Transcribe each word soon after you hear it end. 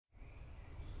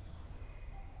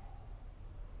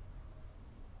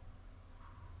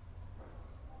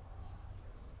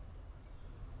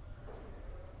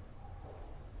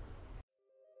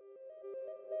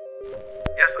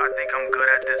Yes, I think I'm good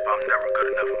at this, but I'm never good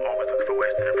enough. I'm always looking for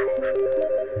ways to improve.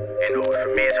 You know,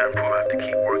 for me to improve, I have to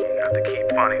keep working. I have to keep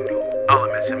finding new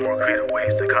elements and more creative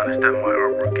ways to kind of step my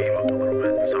artwork game up a little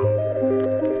bit. So,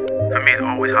 for me, it's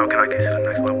always how can I get to the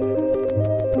next level?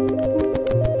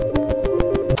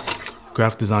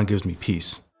 Graphic design gives me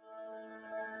peace.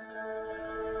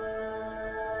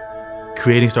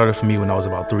 Creating started for me when I was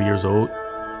about 3 years old.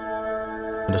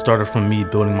 And it started from me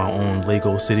building my own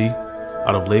Lego city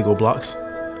out of Lego blocks.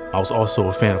 I was also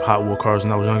a fan of Hot Wheel cars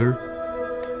when I was younger.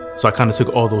 So I kind of took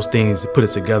all those things, put it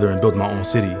together, and built my own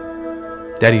city.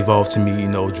 That evolved to me, you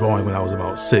know, drawing when I was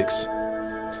about 6.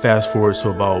 Fast forward to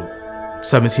about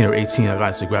 17 or 18, I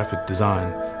got into graphic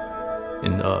design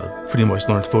and pretty much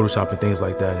learned Photoshop and things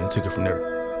like that and took it from there.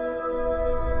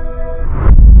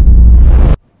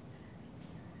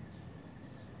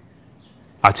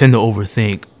 I tend to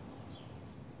overthink,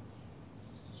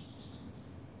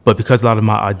 but because a lot of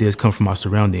my ideas come from my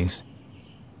surroundings,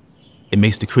 it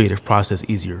makes the creative process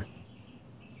easier.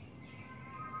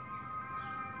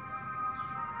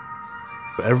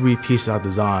 Every piece I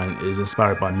design is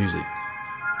inspired by music.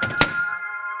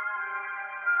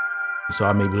 So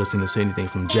I may be listening to anything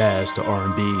from jazz to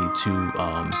R&B to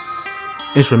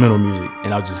instrumental music,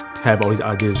 and I'll just have all these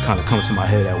ideas kind of come to my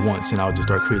head at once, and I'll just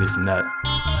start creating from that.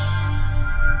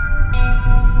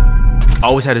 I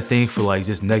always had a thing for like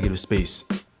just negative space.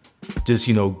 Just,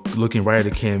 you know, looking right at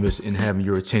the canvas and having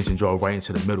your attention draw right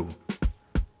into the middle.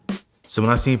 So when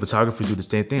I seen photographers do the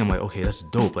same thing, I'm like, okay, that's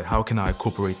dope. Like, how can I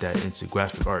incorporate that into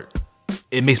graphic art?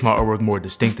 It makes my artwork more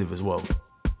distinctive as well.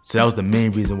 So that was the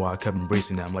main reason why I kept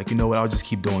embracing that. I'm like, you know what, I'll just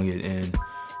keep doing it. And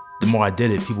the more I did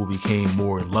it, people became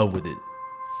more in love with it.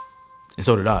 And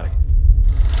so did I.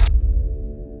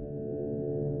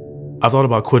 I thought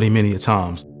about quitting many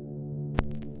times.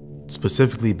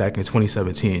 Specifically back in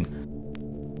 2017.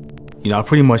 You know, I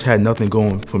pretty much had nothing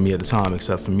going for me at the time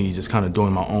except for me just kind of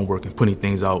doing my own work and putting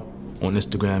things out on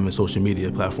Instagram and social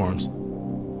media platforms.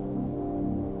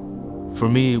 For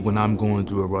me, when I'm going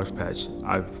through a rough patch,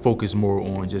 I focus more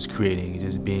on just creating,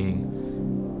 just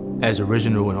being as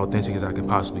original and authentic as I can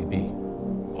possibly be.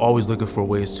 Always looking for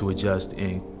ways to adjust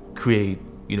and create,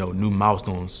 you know, new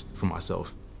milestones for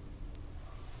myself.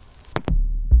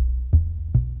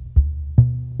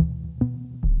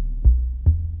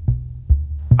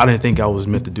 I didn't think I was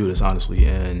meant to do this, honestly,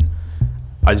 and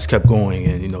I just kept going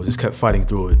and, you know, just kept fighting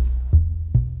through it.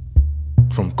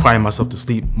 From crying myself to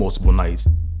sleep multiple nights.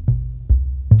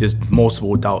 Just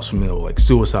multiple doubts from, you know, like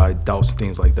suicide doubts and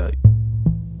things like that.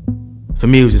 For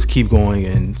me, it was just keep going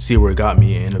and see where it got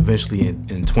me, and eventually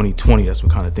in 2020, that's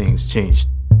when kind of things changed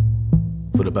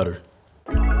for the better.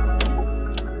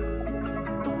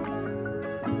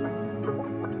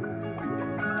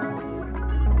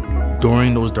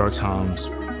 During those dark times,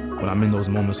 when I'm in those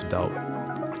moments of doubt,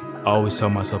 I always tell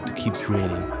myself to keep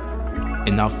creating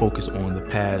and not focus on the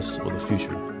past or the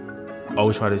future. I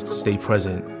always try to stay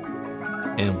present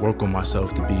and work on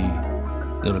myself to be,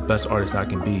 you know, the best artist I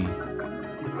can be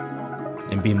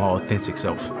and be my authentic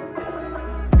self.